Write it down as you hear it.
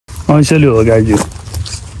Aiselu हो guys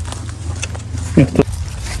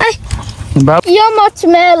यो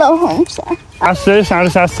मचमेलो हुन्छ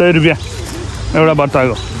 700-750 रुपियाँ एउटा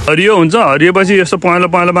बट्टाको हरियो हुन्छ हरियोपछि यस्तो पहेँलो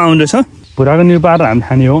पहेँलोमा आउँदैछ भुराको निउ पारेर हामी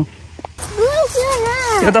खाने हो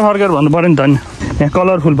यता फर्केर भन्नु पर्यो नि त नि यहाँ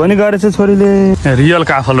कलरफुल पनि गरेछ छोरीले रियल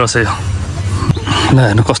काफल रहेछ यो ल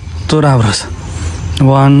हेर्नु कस्तो राम्रो छ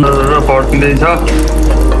वान र पड्किँदैछ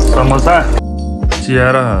समोसा चिया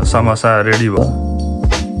र समोसा रेडी भयो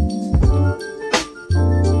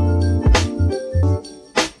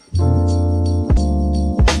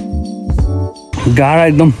गाडा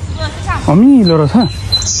एकदम अमिलो रहेछ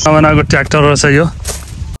जमानाको ट्र्याक्टर रहेछ यो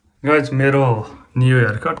गाइज मेरो न्यू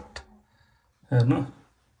हेयर कट हेर्नु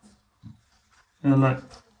यसलाई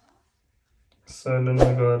सैलुनमा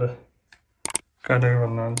गएर काटेको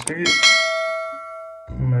भन्नु हुन्छ कि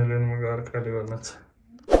मेलुनमा गएर काटेको भन्नु छ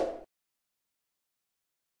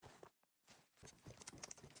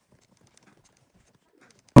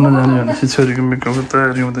जाने भनेपछि छोरीको मेकअपको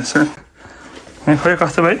तयारी हुँदैछ खोइ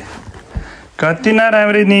कस्तो भाइ कति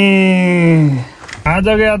नराम्रै नि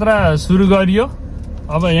आजको यात्रा सुरु गरियो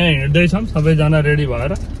अब यहाँ हिँड्दैछौँ सबैजना रेडी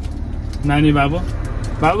भएर नानी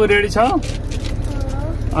बाबु रेडी छ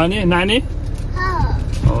अनि नानी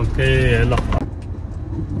ओके ल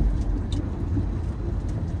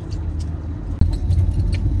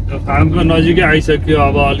फार्मको नजिकै आइसक्यो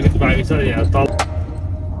अब अलिकति बाँकी छ यहाँ तल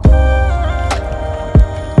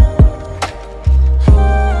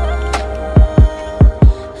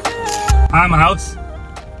फार्म हाउस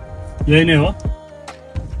यही नै हो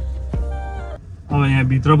अब यहाँ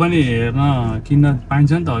भित्र पनि हेर्न किन्न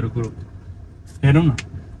पाइन्छ नि त अरू कुरो हेरौँ न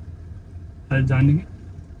सायद जाने कि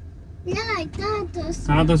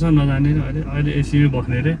कहाँ त छ नजाने अरे अहिले एसीमा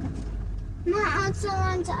बस्ने रे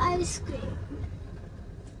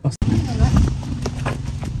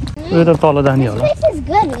यो त तल जाने होला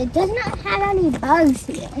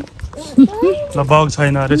ल बग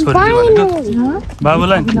छैन अरे छोरीले भनेको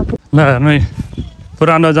बाबुलाई ल हेर्नु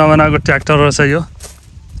पुरानो जमानाको ट्र्याक्टर रहेछ यो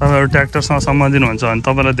तपाईँहरू ट्र्याक्टरसँग सम्बन्धित हुन्छ भने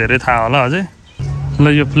तपाईँलाई धेरै थाहा होला अझै ल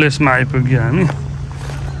यो प्लेसमा आइपुग्यो हामी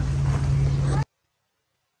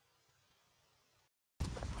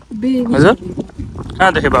हजुर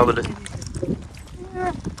कहाँ देखे बाबुले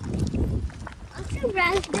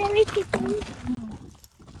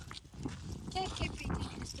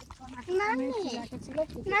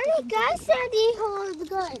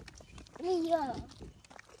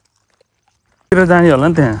जाने होला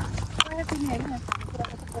नि त्यहाँ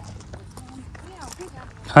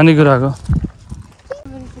खानेकुराको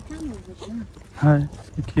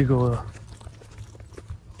के को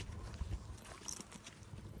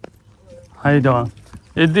How you doing?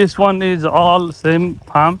 This one is all same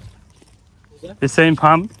farm? The same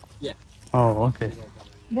farm? Yeah. Oh, okay.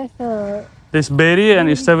 That's This berry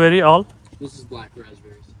and strawberry all? This is black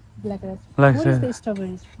raspberries. black raspberry. Black What is the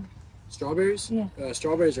strawberries from? Strawberries? Yeah.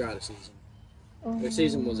 Strawberries are out of season. Oh. Their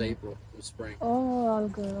season was April. It was spring. Oh, all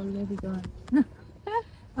good, already gone.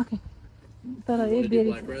 Okay. Wanna do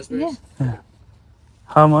black raspberries? Yeah.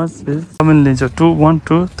 How much is? How many liters? 2, 1,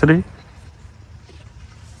 2, 3?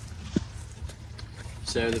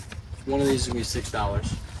 So one of these is gonna be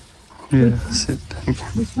 $6. Yeah, sit. Thank you.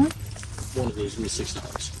 This one? One of these is gonna be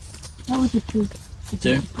 $6. How would you choose?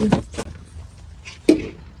 Two.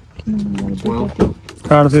 12.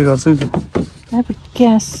 Card pay गर्छु नि त. I have a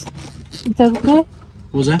gas. Is that okay?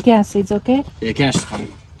 What was that? Gas, it's okay? Yeah, cash is fine.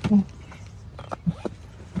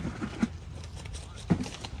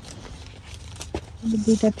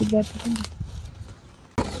 Do that together.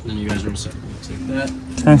 Then you guys are set. Take that.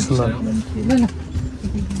 Thanks a lot.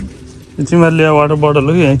 तिमीहरूले water बोतल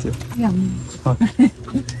हो कि यहीँ थियो? Yeah. Okay.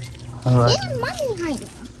 All right.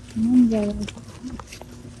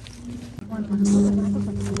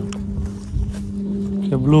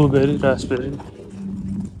 Okay, blueberry, raspberry.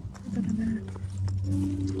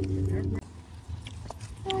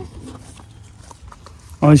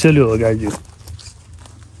 Aiselu हो guys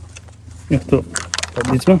यस्तो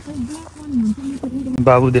बिचमा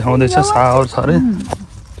बाबु देखाउँदैछ सावर छ अरे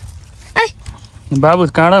बाबु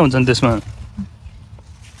काँडा हुन्छ नि त्यसमा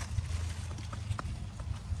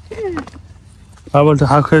बाबु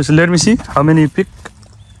let me see how many pick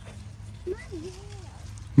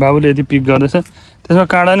बाबुले यदि पिक गर्दैछ त्यसमा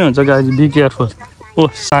काँडा नै हुन्छ गाइज बी केयरफुल ओ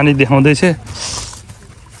सानी देखाउँदैछ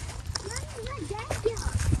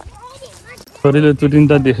छोरीले तुटिन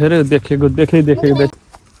त देखेर देखेको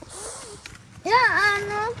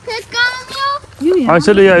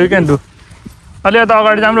Aiselu, yeah, you can do. अलि यता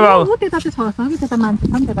अगाडि जाम र बाबु त्यता चाहिँ छ कि त्यता मान्छे छ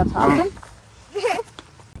नि त्यता छ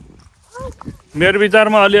मेरो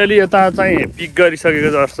विचारमा अलिअलि यता चाहिँ पिक गरिसकेको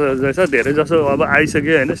जस्तो रहेछ धेरै जसो अब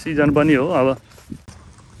आइसक्यो होइन सिजन पनि हो अब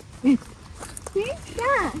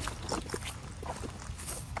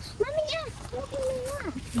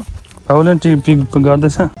बाबुले पिक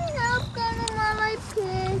गर्दैछ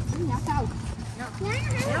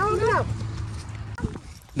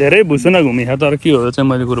धेरै भुसुना घुमिख तर के हो चाहिँ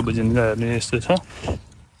मैले कुरो बुझिन हेर्ने यस्तो छ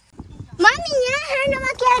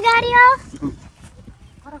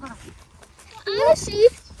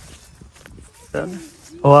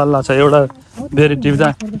हल्ला छ एउटा भेरी टिप्दा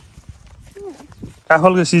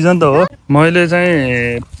काफलको सिजन त हो मैले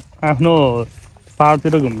चाहिँ आफ्नो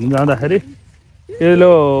पाहाडतिर घुम्न जाँदाखेरि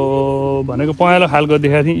यलो भनेको पहेँलो खालको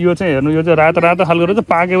देखाएको थिएँ यो चाहिँ हेर्नु यो चाहिँ रातो रातो खालको रहेछ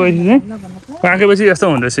पाकेपछि यस्तो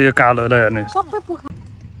हुँदैछ यो कालोलाई हेर्नु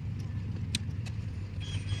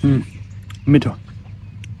मिठो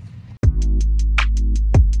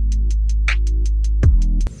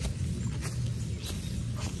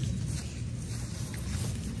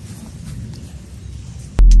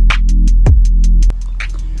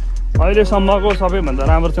अहिलेसम्मको सबैभन्दा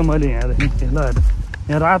राम्रो चाहिँ मैले यहाँ देखेँ ल हेर्नु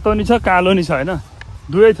यहाँ रातो नि छ कालो नि छ होइन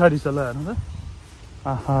दुवै थरी छ ल हेर्नु त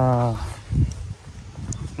आहा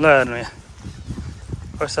ल हेर्नु यहाँ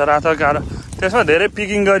कस्तो रातो कालो त्यसमा धेरै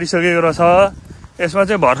पिकिङ गरिसकेको रहेछ यसमा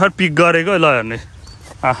चाहिँ भर्खर पिक गरेको ल हेर्ने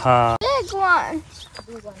आहा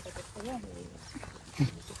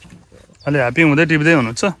अलि ह्याप्पी हुँदै टिप्दै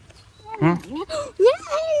हुनुहुन्छ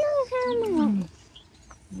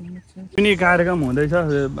पनि कार्यक्रम हुँदैछ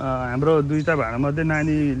हाम्रो दुईटा भाँडामध्ये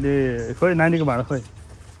नानीले खोइ नानीको भाँडा खोइ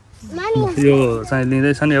यो चाहिँ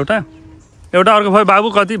लिँदैछन् एउटा अर्को खोइ बाबु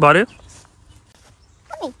कति भर्यो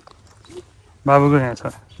बाबुको यहाँ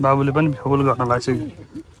छ बाबुले पनि फुल गर्न लागिसक्यो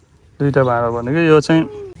दुईटा भाँडा भनेको यो चाहिँ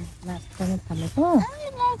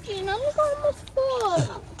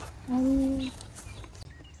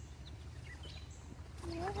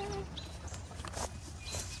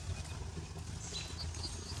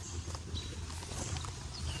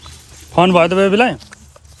फन भयो त बेबीलाई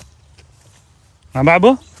बाबु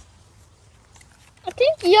I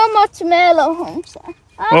think you're much mellow, Hamsa.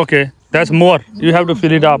 Okay, that's more. You have to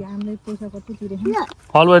fill it up.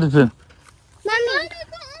 All the way to fill. Mommy,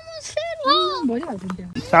 almost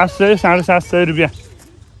filled. 700 750 रुपियाँ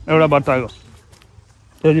एउटा बट्टाको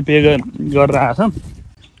त्यति पे गरेर आएछ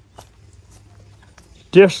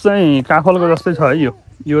टेस्ट चाहिँ काफलको जस्तै छ है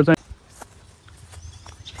यो चाहिँ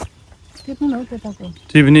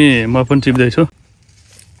टिप्ने म पनि टिप्दैछु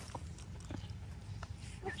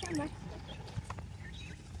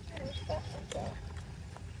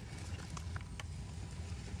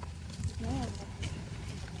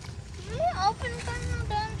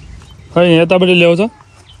खै यहाँ तपाईँले ल्याउँछ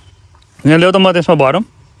यहाँ ल्याउ त म त्यसमा भरौँ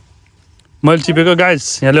मैले टिपेको गाइस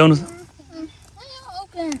यहाँ ल्याउनु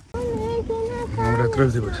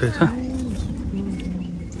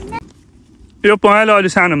यो पहेँलो अलि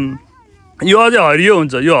सानो यो अझै हरियो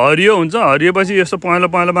हुन्छ हरियोपछि यस्तो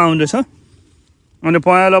पहेँलोमा आउँदैछ अनि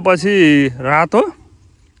पहेँलोपछि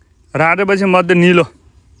रातोपछि मध्ये निलो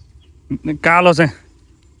कालो चाहिँ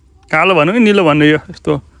कालो भन्नु कि निलो भन्नु यो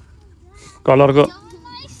यस्तो कलरको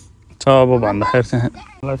छ अब भन्दाखेरि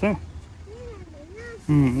चाहिँ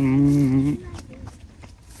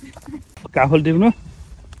काफल टिप्नु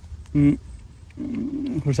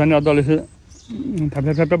खुर्सानी अदुवा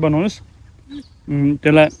थ्याप्पा बनाउनुहोस्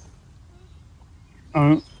त्यसलाई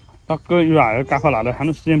टक्क यो हालेर काफल हालेर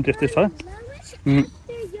खानु सेम त्यस्तै छ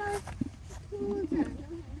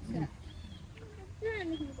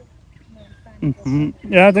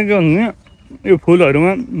यहाँ चाहिँ के भन्नु यो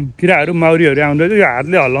फुलहरूमा किराहरू माउरीहरू आउँदैछ यो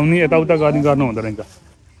हातले हल्लाउने यताउता गर्नु हुँदो रहेछ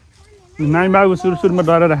नानी बाबु सुरुमा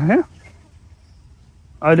डराएर राखेँ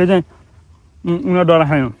अहिले चाहिँ उनीहरू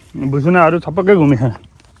डराखायो भुसुनाहरू छपक्कै घुमेछ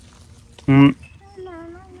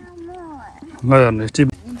गइहाल्नुहोस्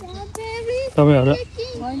तपाईँहरू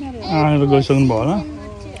आएर गइसक्नु भयो होला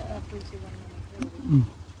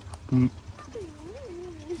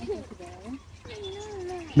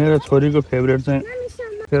मेरो छोरीको फेभरेट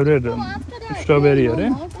स्ट्रबेरी अरे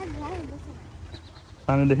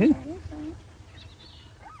सानोदेखि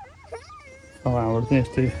अब हाम्रो चाहिँ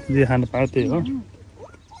यस्तै जे खानु पायो त्यही हो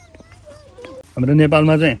हाम्रो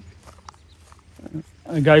नेपालमा चाहिँ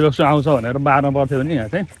गाईबस्तु आउँछ भनेर बार्न पर्थ्यो भने यहाँ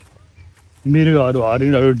चाहिँ मृगहरू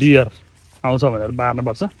हरिणहरू डियर आउँछ भनेर बार्न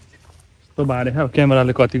पर्छ त्यो बारेर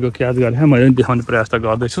क्यामेराले कतिको क्याच गरेर मैले देखाउने प्रयास त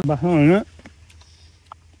गर्दैछु बाख्नु होइन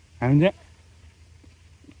हामी चाहिँ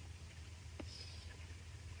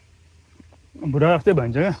बुढा जस्तै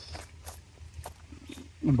भन्छ क्या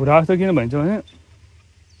बुढा जस्तो किन भन्छ भने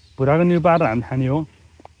बुढाको निउ पारेर हामी खाने हो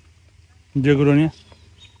जे कुरो नि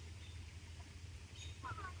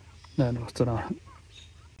Then what's the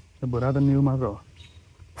Burada new matter.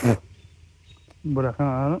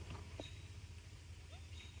 Burada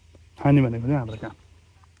Honey भनेको चाहिँ हाम्रो काम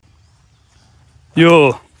यो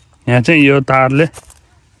यहाँ चाहिँ यो तारले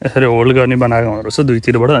यसरी होल्ड गर्ने बनाएको हुँदो रहेछ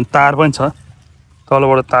दुईतिरबाट अनि तार पनि छ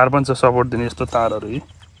तलबाट तार पनि छ सपोर्ट दिने यस्तो तारहरू यी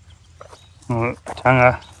ठाङ्गा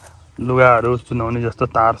लुगाहरू चुनाउने जस्तो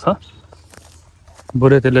तार छ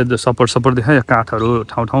बुरे त्यसले सपोर्ट देखायो काठहरू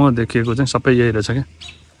ठाउँ ठाउँमा देखिएको चाहिँ सबै यही रहेछ के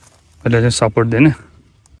अहिले चाहिँ सपोर्ट दिने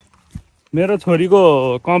मेरो छोरीको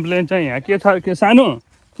कम्प्लेन चाहिँ यहाँ के छ के सानो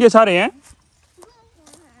के छ रे यहाँ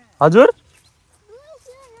हजुर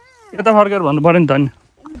यता फर्केर भन्नु पर्यो नि त नि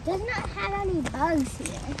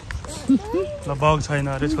ल बग छैन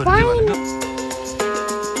अरे छोरीले भनेको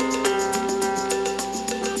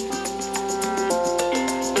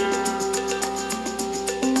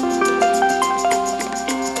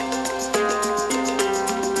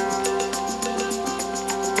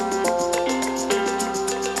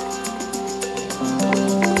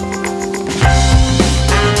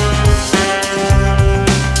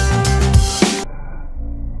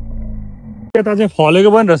यता चाहिँ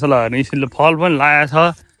फलेको पनि रहेछ ल हेर्नु यसले फल पनि लागेको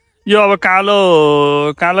छ यो अब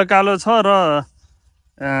कालो छ र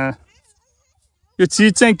यो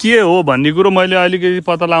चिज चाहिँ के हो भन्ने कुरो मैले अलिकति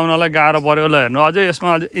पत्ता लगाउनलाई गाह्रो पर्यो ल हेर्नु अझै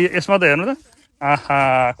यसमा त हेर्नु त आहा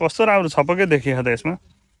कस्तो राम्रो छपक्कै देखिएको त यसमा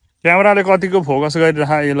क्यामेराले कतिको फोकस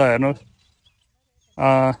गरिरहेको यो ल हेर्नुहोस्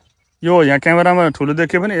यो यहाँ क्यामेरामा ठुलो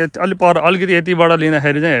देखियो पनि अलिकति यतिबाट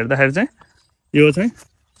लिँदाखेरि चाहिँ हेर्दाखेरि चाहिँ यो चाहिँ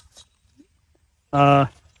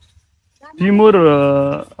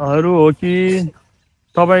टिमुरहरू हो कि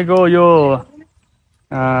तपाईको यो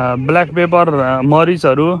ब्ल्याक पेपर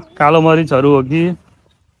मरिचहरू कालो मरिचहरू हो कि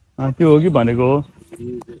के हो कि भनेको हो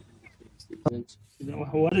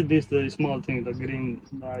What is this the small thing the green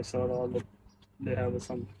rice or all the they have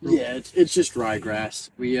some fruit? Yeah, it's just ryegrass.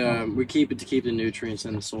 We keep it to keep the nutrients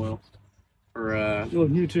in the soil for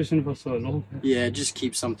nutrition for soil. Okay. Yeah, just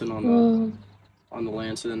keep something on the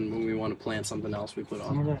land so then when we want to plant something else we put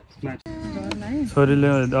on. छोरीले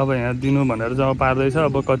अब यहाँ दिनु भनेर जब पार्दैछ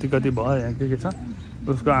अब कति भयो यहाँ के छ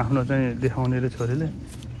उसको आफ्नो चाहिँ देखाउने रे छोरीले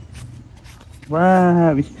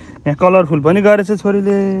वाह यहाँ कलरफुल पनि गरेछ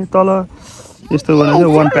छोरीले तल यस्तो गरेछ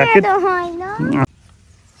वन प्याकेट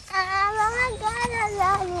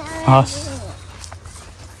हस्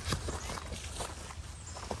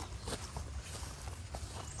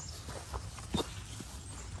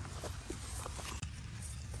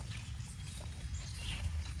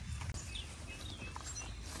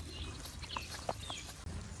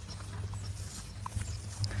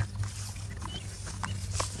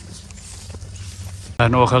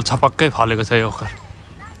ओखर छपक्कै फलेको छ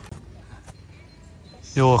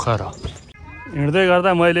यो ओखर हो हिँड्दै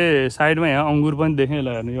गर्दा मैले साइडमा यहाँ अङ्गुर पनि देखेँ ल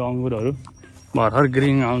हेर्नु यो अङ्गुरहरू भर्खर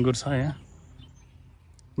ग्रिन अङ्गुर छ यहाँ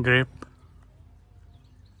ग्रेप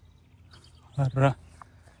र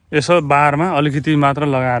यसो बारमा अलिकति मात्र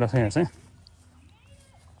लगाएर छ यहाँ चाहिँ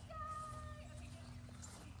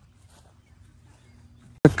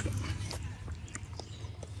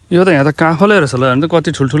यो त यहाँ त काफलै रहेछ ल हेर्नु त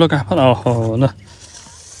कति ठुल्ठुलो काफल ओहो ल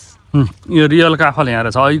यो रियल काफल यहाँ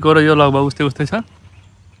रहेछ अहिलेको र यो लगभग उस्तै छ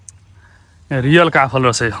रियल काफल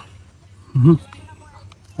रहेछ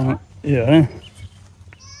यो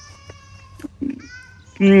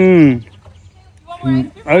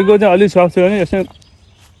अहिलेको चाहिँ अलिक सक्छ भने यसो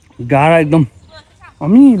गाडा एकदम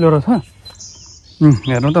अमिलो रहेछ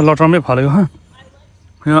हेर्नु त लटरमै फलेको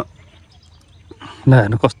यो ल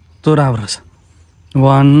हेर्नु कस्तो राम्रो रहेछ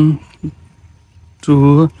 1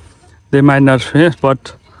 2 they might not finish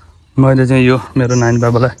but मैले चाहिँ यो मेरो नानी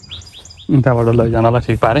बाबुलाई उताबाट लैजानलाई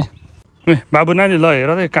ठिक पारेँ ए बाबु नानी ल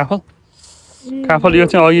हेर त काफल यो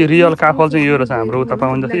चाहिँ अघि रियल काफल चाहिँ यो रहेछ हाम्रो उता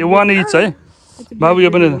पाउँछ यो 1 इच है बाबु यो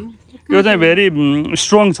पनि यो चाहिँ भेरी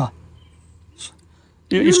स्ट्रङ छ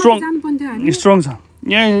यो स्ट्रङ छ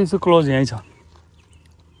यहीँ क्लोज यहीँ छ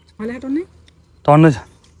टन्नै छ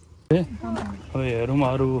अब हेरौँ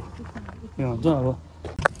अरू के हुन्छ अब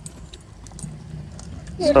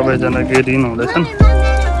सबैजना गेटिन हुँदैछन्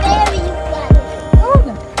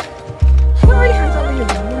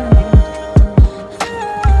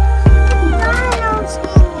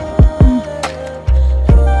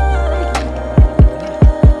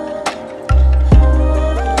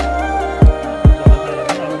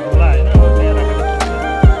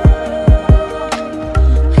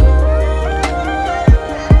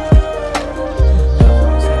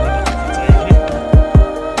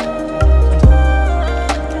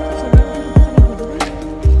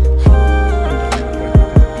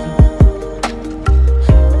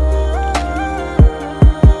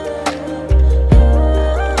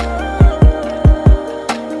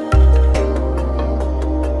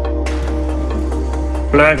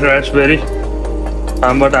प्याक रास्पबेरी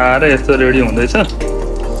फार्मबाट आएर यस्तो रेडी हुँदैछ।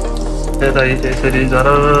 यता यसरी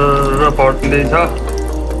झरर पड्किँदैछ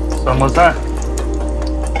समोसा।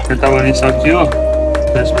 यता पनि सकियो।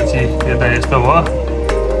 त्यसपछि यता यस्तो भयो।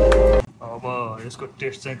 अब यसको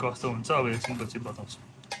टेस्ट चाहिँ कस्तो हुन्छ अब एकछिनपछि बताउँछु।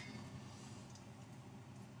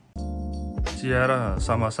 चिया र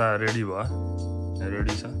समोसा रेडी भयो।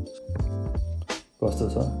 रेडी छ। कस्तो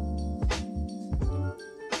छ?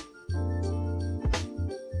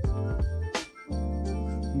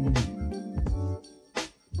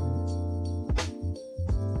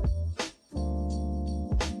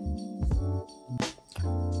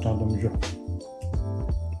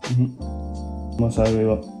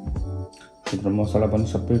 मसाला भित्र मसला पनि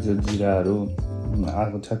सबै जिराहरू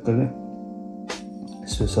आएको ठ्याक्कै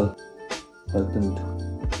स्पेसल एकदम मिठो।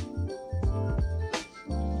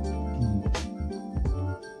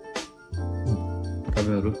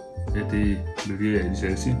 तपाईँहरू यति video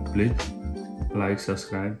हेरिसकेपछि please like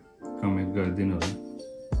subscribe comment गरिदिनु होला।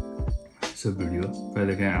 यसो भिडियो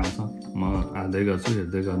कहिलेकाहीँ आउँछ म हाल्दै गर्छु,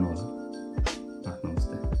 हेर्दै गर्नु होला।